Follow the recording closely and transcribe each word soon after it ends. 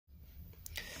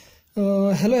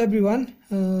Hello everyone.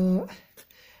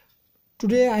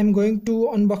 Today I am going to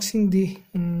unboxing the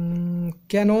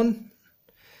Canon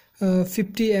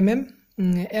 50mm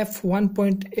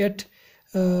f1.8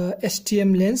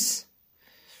 STM lens.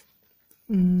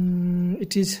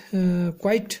 It is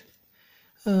quite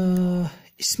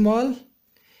small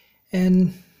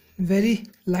and very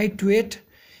lightweight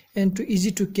and too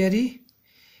easy to carry.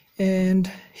 And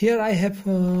here I have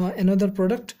another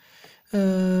product,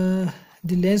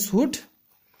 the lens hood.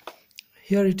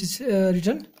 Here it is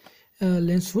written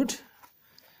lens hood,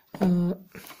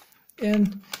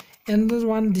 and another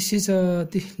one, this is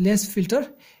the lens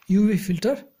filter, UV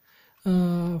filter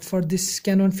for this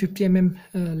Canon 50mm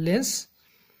lens.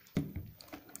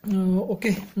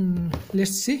 Okay,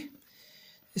 let's see.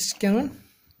 It's Canon.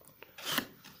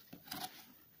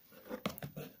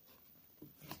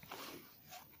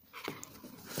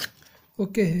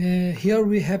 Okay, here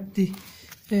we have the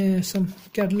some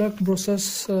catalog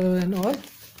brochures and all,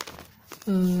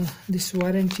 this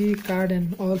warranty card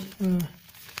and all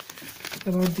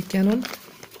about the Canon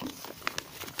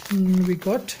we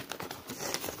got.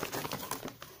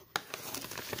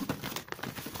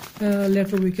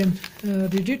 Later we can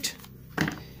read it.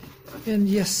 And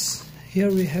yes, here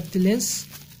we have the lens,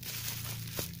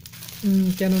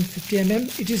 Canon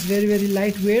 50mm. It is very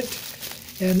lightweight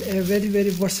and very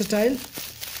versatile,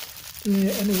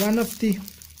 and one of the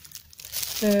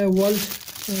world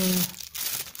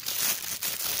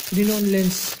renowned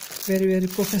lens, very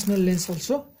professional lens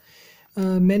also.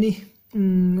 Many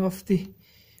of the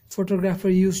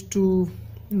photographers used to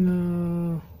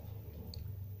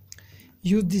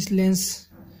use this lens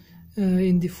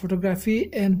in the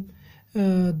photography, and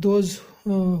those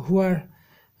who are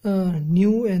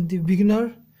new and the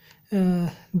beginner,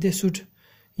 they should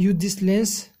use this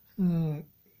lens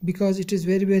because it is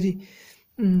very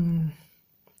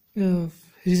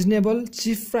reasonable,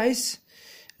 cheap price,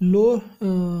 low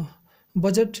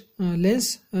budget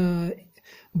lens,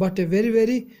 but a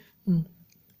very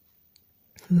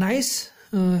nice,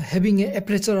 having an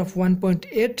aperture of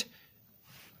 1.8.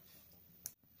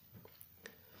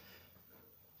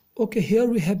 Okay, here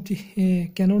we have the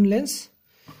Canon lens,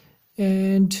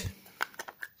 and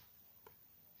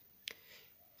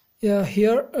yeah,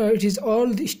 here it is all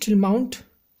the steel mount,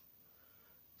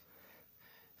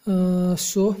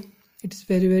 so it is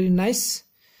very nice.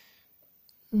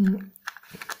 And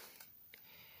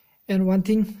one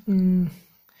thing,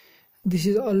 this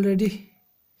is already,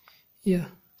 yeah,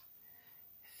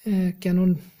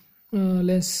 Canon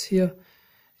lens here,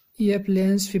 EF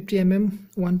lens 50mm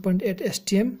 1.8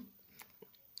 STM,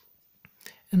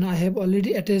 and I have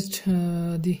already attached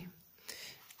the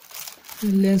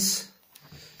lens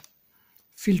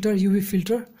filter, UV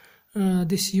filter,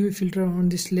 this UV filter on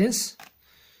this lens.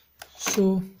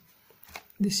 So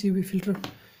this UV filter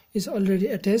is already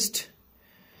attached,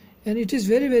 and it is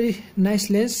very nice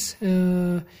lens,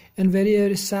 and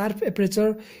very sharp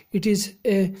aperture. It is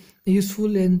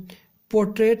useful in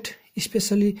portrait,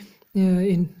 especially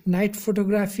in night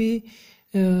photography,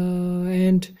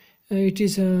 and it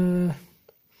is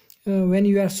when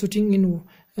you are shooting in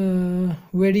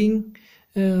wedding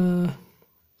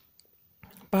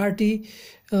party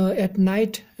at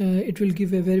night, it will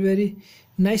give a very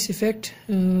nice effect.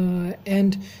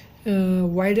 And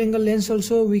wide angle lens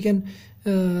also, we can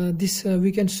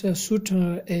shoot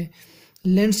a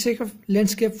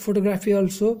landscape photography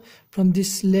also from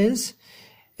this lens,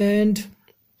 and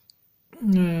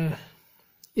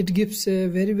it gives a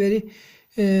very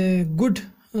good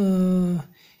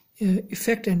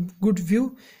effect and good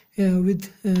view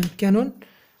with Canon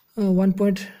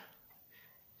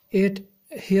 1.8.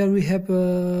 Here we have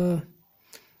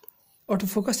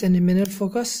autofocus and a manual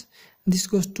focus. This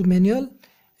goes to manual,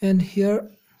 and here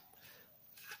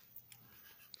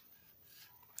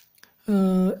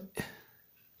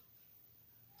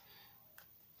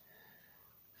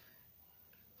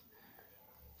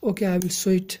okay, I will show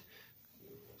it.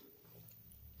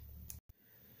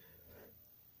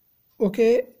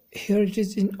 Okay, here it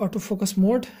is in autofocus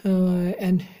mode,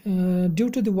 and due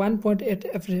to the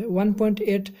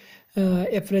 1.8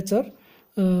 aperture,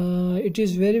 it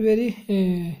is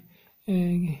very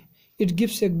it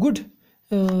gives a good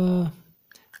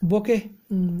bokeh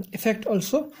effect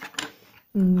also,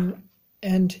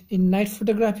 and in night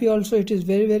photography also it is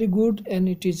very good, and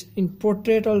it is in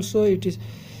portrait also. It is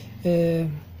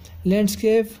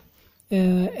landscape,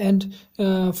 and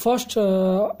first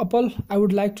of all, I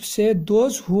would like to say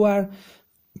those who are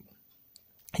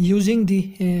using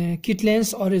the kit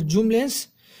lens or a zoom lens,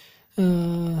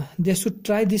 they should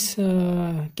try this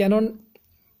Canon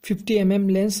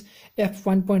 50mm lens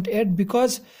f1.8,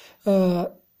 because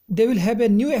they will have a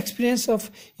new experience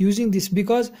of using this,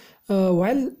 because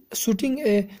while shooting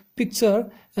a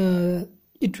picture,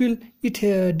 it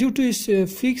due to its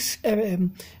fixed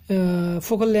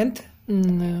focal length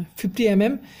 50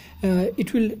 mm,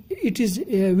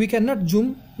 we cannot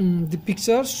zoom the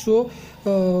picture. So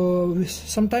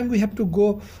sometimes we have to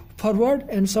go forward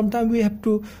and sometimes we have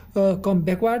to come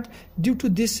backward. Due to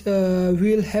this,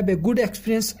 we will have a good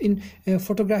experience in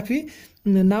photography.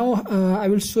 Now I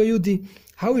will show you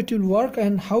how it will work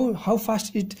and how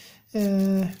fast it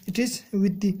is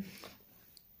with the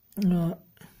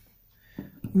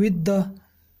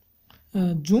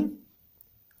zoom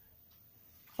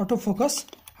autofocus.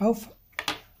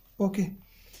 Okay,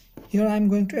 here I am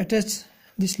going to attach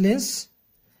this lens.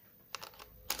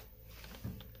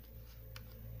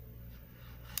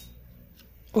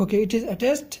 Okay, it is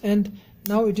attached and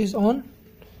now it is on,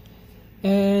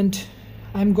 and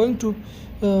I am going to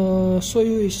show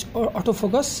you its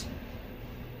autofocus.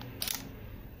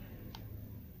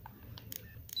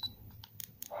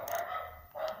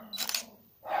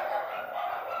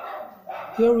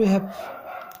 Here we have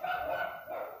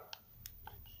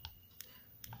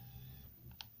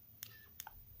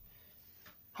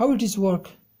how it is work.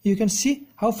 You can see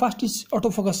how fast it's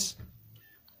autofocus.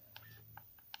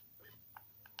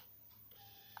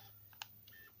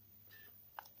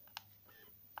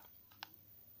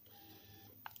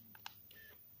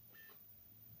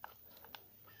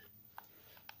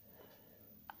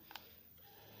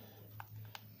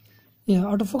 Yeah,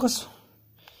 autofocus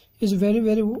is very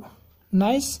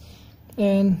nice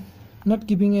and not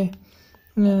giving a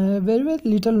very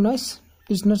little noise.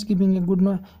 It's not giving a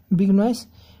good big noise.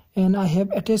 And I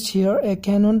have attached here a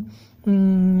Canon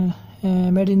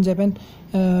made in Japan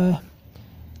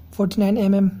 49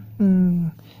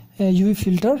 mm UV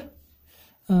filter,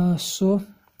 so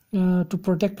to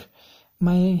protect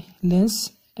my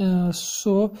lens.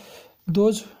 So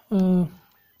those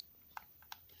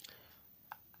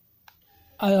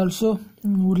I also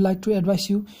would like to advise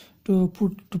you to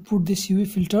put this UV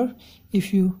filter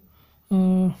if you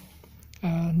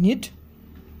need.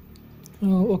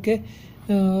 Okay,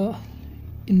 in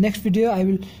next video I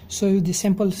will show you the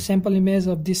sample image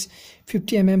of this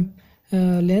 50 mm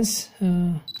lens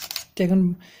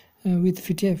taken with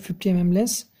 50 mm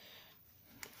lens.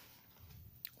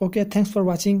 Okay, thanks for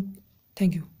watching.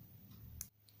 Thank you.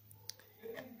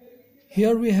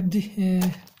 Here we have the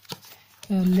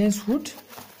lens hood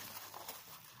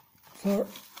for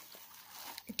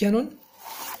Canon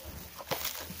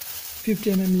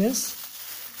 50 mm lens.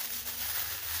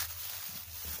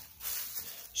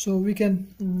 So we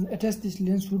can attach this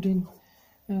lens hood in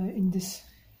this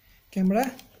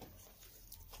camera.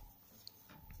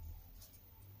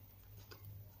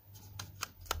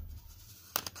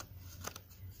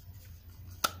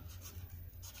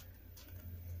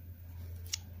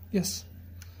 Yes,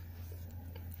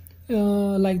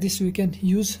 like this we can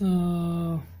use.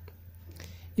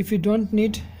 If we don't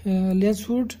need lens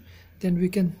hood, then we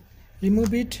can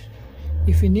remove it.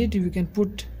 If we need, we can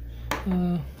put.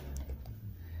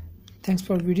 Thanks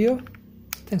for video.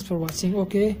 Thanks for watching.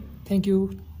 Okay, thank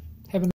you.